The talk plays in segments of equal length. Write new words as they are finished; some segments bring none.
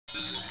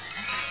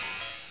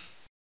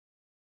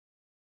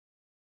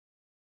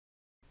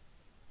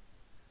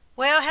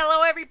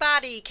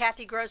everybody,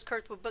 Kathy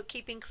Grosskirth with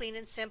Bookkeeping Clean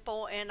and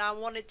Simple, and I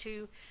wanted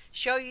to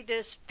show you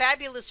this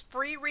fabulous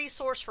free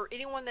resource for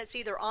anyone that's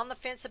either on the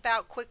fence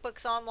about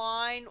QuickBooks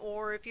Online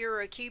or if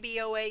you're a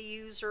QBOA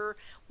user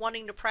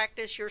wanting to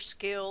practice your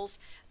skills.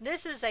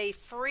 This is a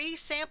free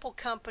sample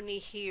company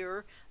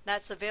here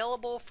that's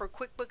available for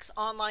QuickBooks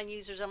Online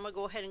users. I'm going to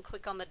go ahead and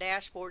click on the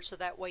dashboard so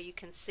that way you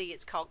can see.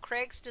 It's called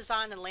Craig's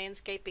Design and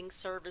Landscaping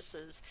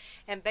Services,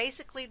 and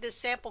basically this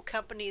sample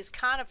company is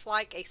kind of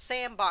like a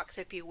sandbox,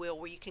 if you will,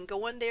 where you can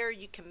go in there,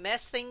 you can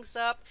mess things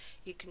up,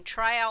 you can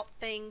try out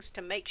things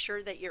to make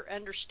sure that you're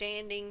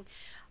understanding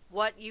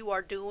what you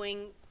are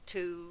doing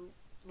to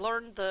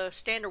learn the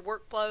standard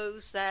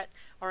workflows that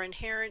are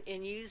inherent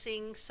in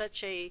using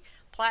such a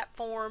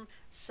platform.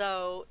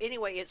 So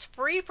anyway, it's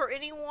free for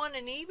anyone,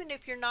 and even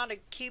if you're not a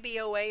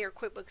QBOA or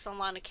QuickBooks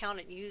Online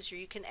accountant user,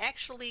 you can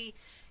actually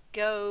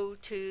go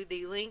to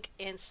the link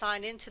and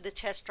sign into the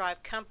test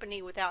drive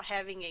company without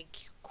having a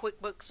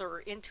QuickBooks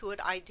or Intuit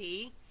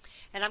ID.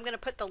 And I'm going to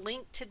put the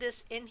link to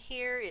this in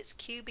here. It's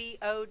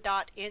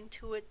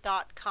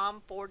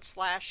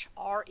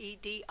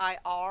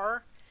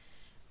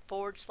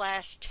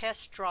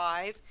qbo.intuit.com/redir/test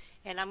drive.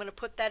 And I'm going to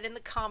put that in the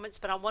comments,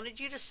 but I wanted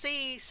you to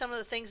see some of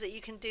the things that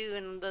you can do,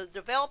 and the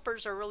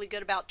developers are really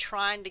good about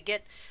trying to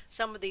get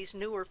some of these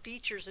newer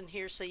features in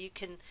here so you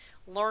can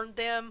learn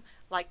them,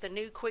 like the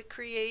new Quick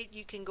Create.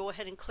 You can go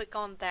ahead and click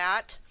on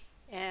that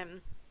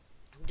and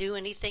do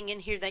anything in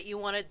here that you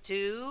want to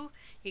do.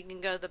 You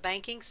can go to the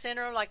banking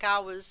center like I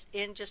was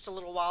in just a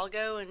little while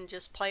ago and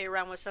just play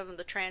around with some of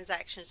the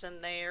transactions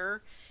in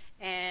there,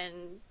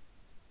 and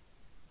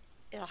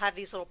it'll have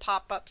these little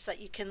pop-ups that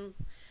you can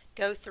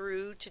go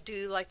through to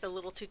do like the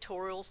little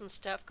tutorials and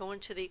stuff. Go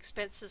into the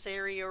expenses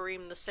area or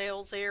even the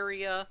sales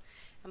area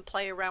and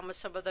play around with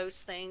some of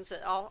those things,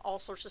 and all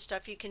sorts of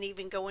stuff. You can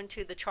even go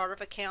into the chart of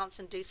accounts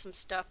and do some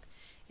stuff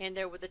in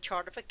there with the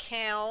chart of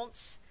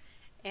accounts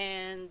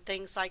and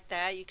things like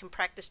that. You can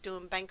practice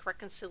doing bank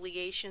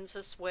reconciliations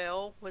as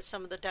well with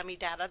some of the dummy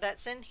data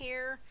that's in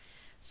here.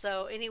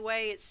 So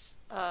anyway, it's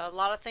a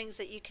lot of things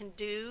that you can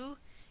do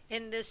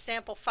in this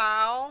sample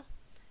file.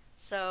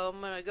 So I'm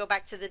going to go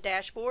back to the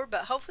dashboard,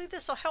 but hopefully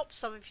this will help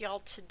some of y'all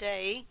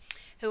today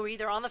who are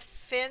either on the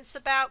fence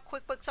about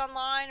QuickBooks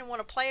Online and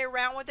want to play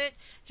around with it.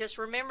 Just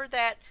remember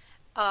that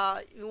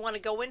you want to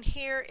go in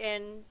here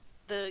in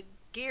the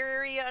gear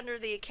area under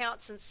the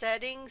accounts and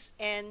settings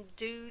and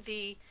do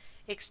the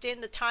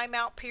extend the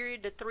timeout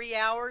period to 3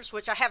 hours,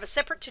 which I have a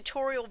separate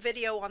tutorial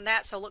video on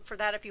that, so look for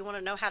that if you want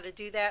to know how to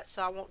do that,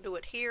 so I won't do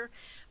it here.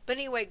 But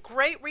anyway,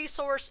 great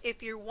resource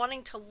if you're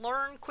wanting to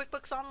learn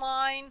QuickBooks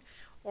Online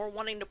or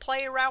wanting to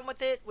play around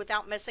with it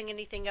without messing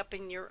anything up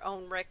in your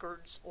own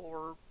records,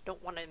 or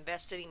don't want to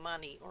invest any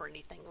money or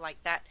anything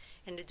like that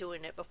into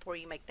doing it before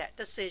you make that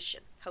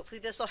decision. Hopefully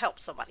this will help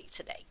somebody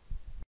today.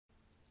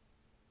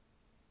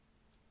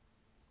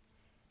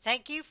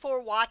 Thank you for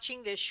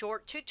watching this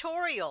short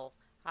tutorial.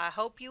 I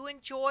hope you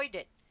enjoyed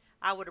it.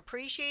 I would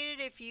appreciate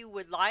it if you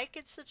would like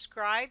and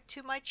subscribe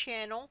to my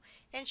channel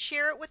and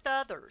share it with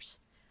others.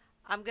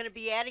 I'm going to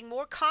be adding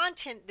more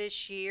content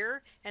this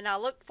year, and I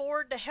look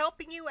forward to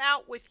helping you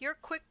out with your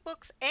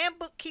QuickBooks and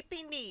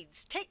bookkeeping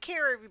needs. Take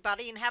care,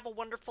 everybody, and have a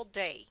wonderful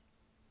day.